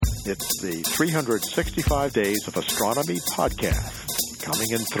It's the 365 Days of Astronomy podcast. Coming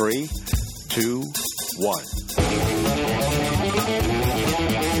in 3, 2, 1.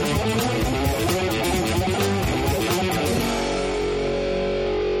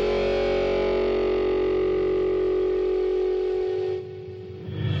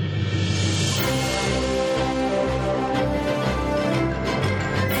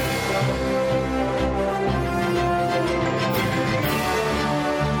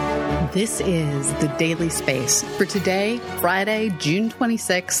 This is the Daily Space for today, Friday, June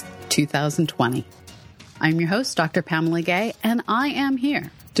 26th, 2020. I'm your host, Dr. Pamela Gay, and I am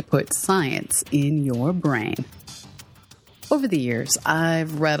here to put science in your brain. Over the years,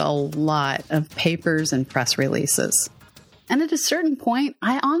 I've read a lot of papers and press releases. And at a certain point,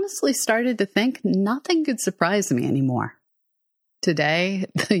 I honestly started to think nothing could surprise me anymore. Today,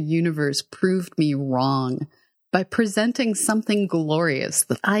 the universe proved me wrong by presenting something glorious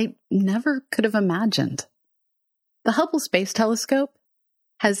that I never could have imagined. The Hubble Space Telescope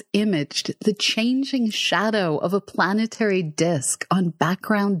has imaged the changing shadow of a planetary disk on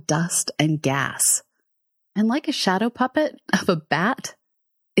background dust and gas. And like a shadow puppet of a bat,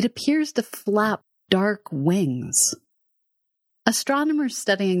 it appears to flap dark wings. Astronomers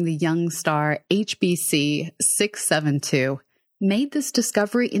studying the young star HBC 672 made this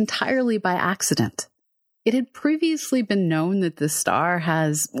discovery entirely by accident. It had previously been known that the star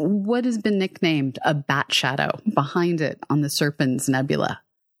has what has been nicknamed a bat shadow behind it on the Serpens Nebula.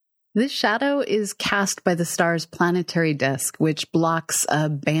 This shadow is cast by the star's planetary disk, which blocks a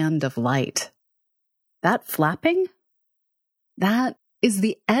band of light. That flapping? That is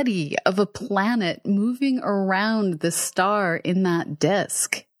the eddy of a planet moving around the star in that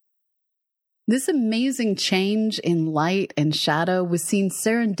disk. This amazing change in light and shadow was seen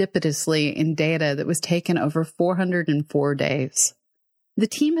serendipitously in data that was taken over 404 days. The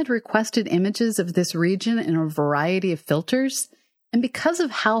team had requested images of this region in a variety of filters, and because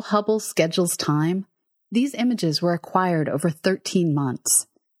of how Hubble schedules time, these images were acquired over 13 months.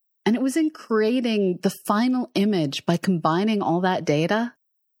 And it was in creating the final image by combining all that data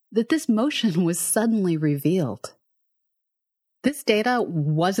that this motion was suddenly revealed. This data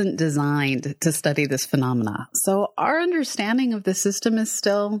wasn't designed to study this phenomena, so our understanding of the system is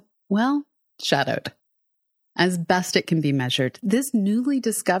still, well, shadowed. As best it can be measured, this newly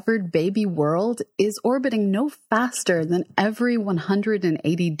discovered baby world is orbiting no faster than every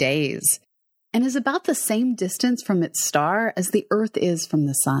 180 days and is about the same distance from its star as the Earth is from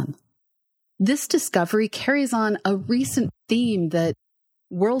the Sun. This discovery carries on a recent theme that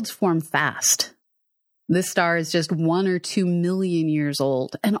worlds form fast. This star is just 1 or 2 million years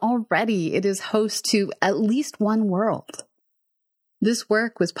old, and already it is host to at least one world. This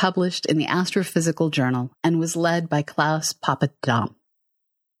work was published in the Astrophysical Journal and was led by Klaus Papadam.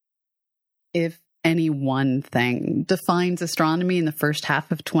 If any one thing defines astronomy in the first half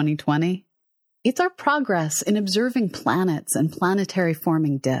of 2020, it's our progress in observing planets and planetary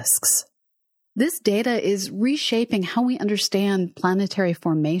forming disks. This data is reshaping how we understand planetary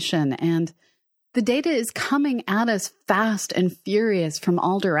formation, and the data is coming at us fast and furious from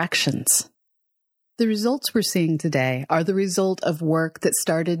all directions. The results we're seeing today are the result of work that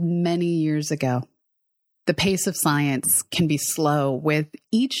started many years ago. The pace of science can be slow, with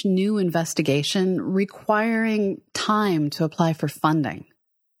each new investigation requiring time to apply for funding,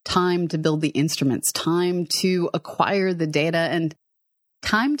 time to build the instruments, time to acquire the data, and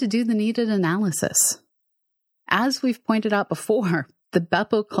time to do the needed analysis. As we've pointed out before, the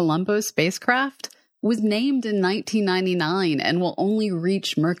Bepi-Colombo spacecraft was named in 1999 and will only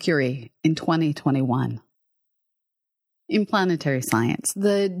reach Mercury in 2021. In planetary science,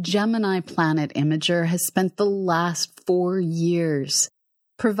 the Gemini Planet Imager has spent the last 4 years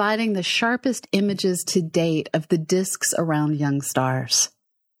providing the sharpest images to date of the disks around young stars.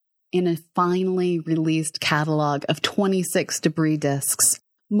 In a finally released catalog of 26 debris disks,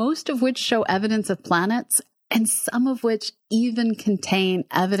 most of which show evidence of planets, and some of which even contain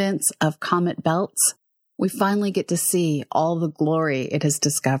evidence of comet belts, we finally get to see all the glory it has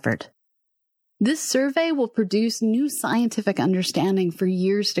discovered. This survey will produce new scientific understanding for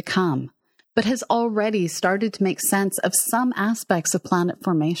years to come, but has already started to make sense of some aspects of planet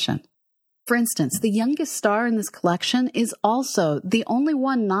formation. For instance, the youngest star in this collection is also the only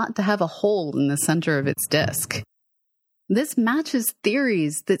one not to have a hole in the center of its disk. This matches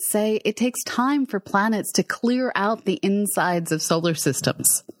theories that say it takes time for planets to clear out the insides of solar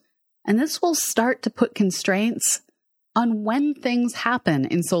systems. And this will start to put constraints on when things happen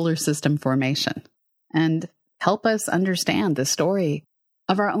in solar system formation and help us understand the story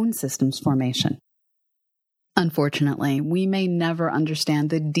of our own system's formation. Unfortunately, we may never understand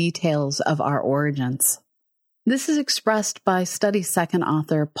the details of our origins. This is expressed by study's second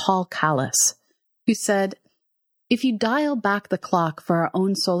author, Paul Kallis, who said, if you dial back the clock for our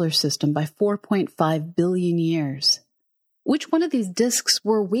own solar system by 4.5 billion years, which one of these disks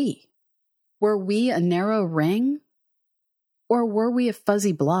were we? Were we a narrow ring? Or were we a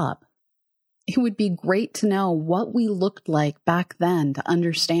fuzzy blob? It would be great to know what we looked like back then to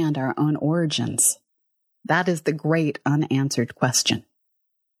understand our own origins. That is the great unanswered question.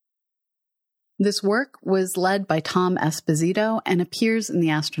 This work was led by Tom Esposito and appears in the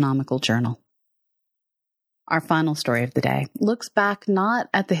Astronomical Journal. Our final story of the day looks back not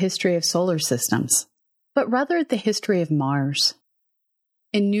at the history of solar systems, but rather at the history of Mars.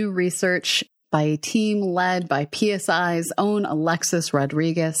 In new research by a team led by PSI's own Alexis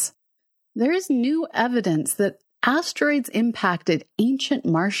Rodriguez, there is new evidence that asteroids impacted ancient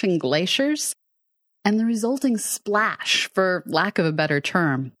Martian glaciers, and the resulting splash, for lack of a better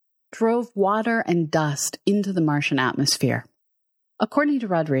term, drove water and dust into the Martian atmosphere. According to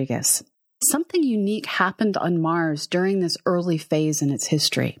Rodriguez, something unique happened on Mars during this early phase in its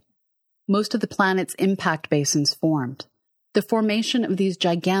history. Most of the planet's impact basins formed. The formation of these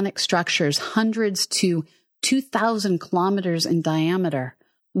gigantic structures, hundreds to 2,000 kilometers in diameter,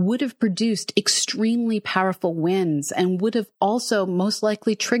 would have produced extremely powerful winds and would have also most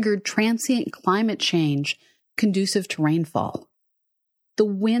likely triggered transient climate change conducive to rainfall. The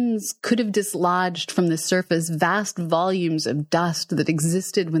winds could have dislodged from the surface vast volumes of dust that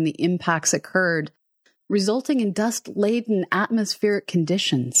existed when the impacts occurred, resulting in dust-laden atmospheric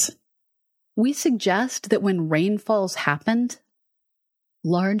conditions. We suggest that when rainfalls happened,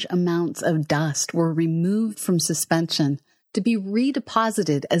 large amounts of dust were removed from suspension to be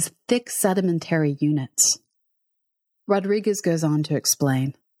redeposited as thick sedimentary units. Rodriguez goes on to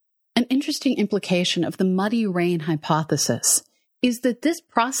explain, an interesting implication of the muddy rain hypothesis is that this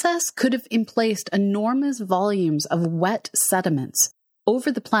process could have emplaced enormous volumes of wet sediments over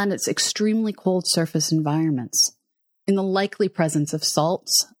the planet's extremely cold surface environments. In the likely presence of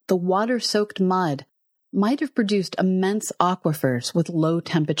salts, the water-soaked mud might have produced immense aquifers with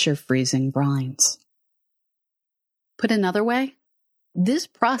low-temperature freezing brines. Put another way, this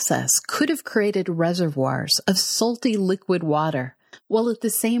process could have created reservoirs of salty liquid water, while at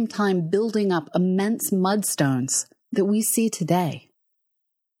the same time building up immense mudstones that we see today.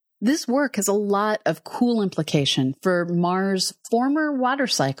 This work has a lot of cool implication for Mars' former water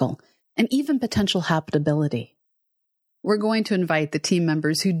cycle and even potential habitability. We're going to invite the team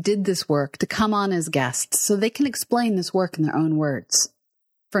members who did this work to come on as guests so they can explain this work in their own words.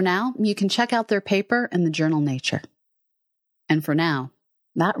 For now, you can check out their paper in the journal Nature. And for now,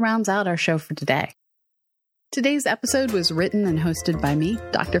 that rounds out our show for today. Today's episode was written and hosted by me,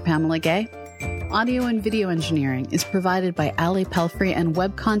 Dr. Pamela Gay. Audio and video engineering is provided by Ali Pelfrey, and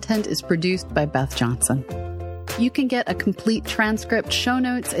web content is produced by Beth Johnson. You can get a complete transcript, show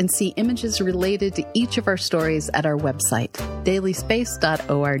notes, and see images related to each of our stories at our website,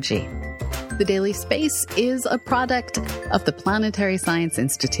 dailyspace.org. The Daily Space is a product of the Planetary Science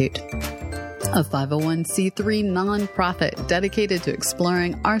Institute, a 501c3 nonprofit dedicated to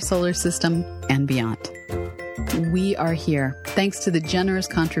exploring our solar system and beyond. We are here thanks to the generous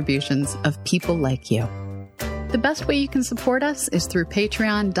contributions of people like you. The best way you can support us is through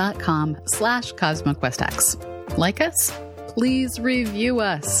patreon.com/CosmoQuestX. Like us? Please review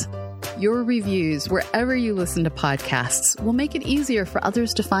us. Your reviews, wherever you listen to podcasts, will make it easier for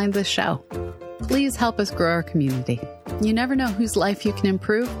others to find this show. Please help us grow our community. You never know whose life you can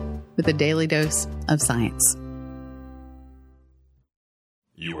improve with a daily dose of science.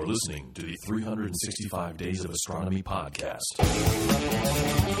 You are listening to the 365 Days of Astronomy podcast.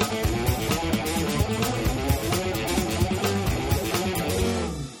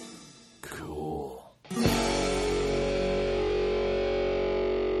 Cool.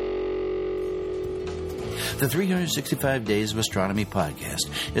 The 365 Days of Astronomy podcast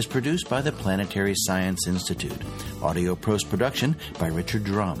is produced by the Planetary Science Institute. Audio post-production by Richard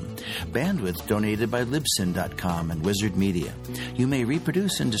Drum. Bandwidth donated by Libsyn.com and Wizard Media. You may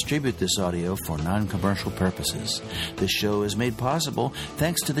reproduce and distribute this audio for non-commercial purposes. This show is made possible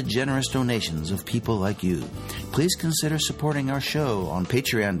thanks to the generous donations of people like you. Please consider supporting our show on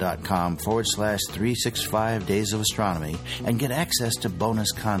patreon.com/365 Days of Astronomy and get access to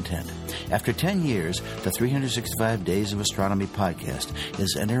bonus content. After 10 years, the 365 Days of Astronomy podcast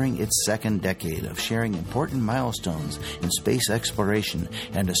is entering its second decade of sharing important milestones in space exploration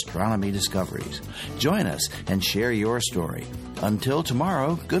and astronomy discoveries. Join us and share your story. Until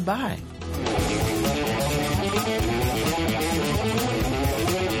tomorrow, goodbye.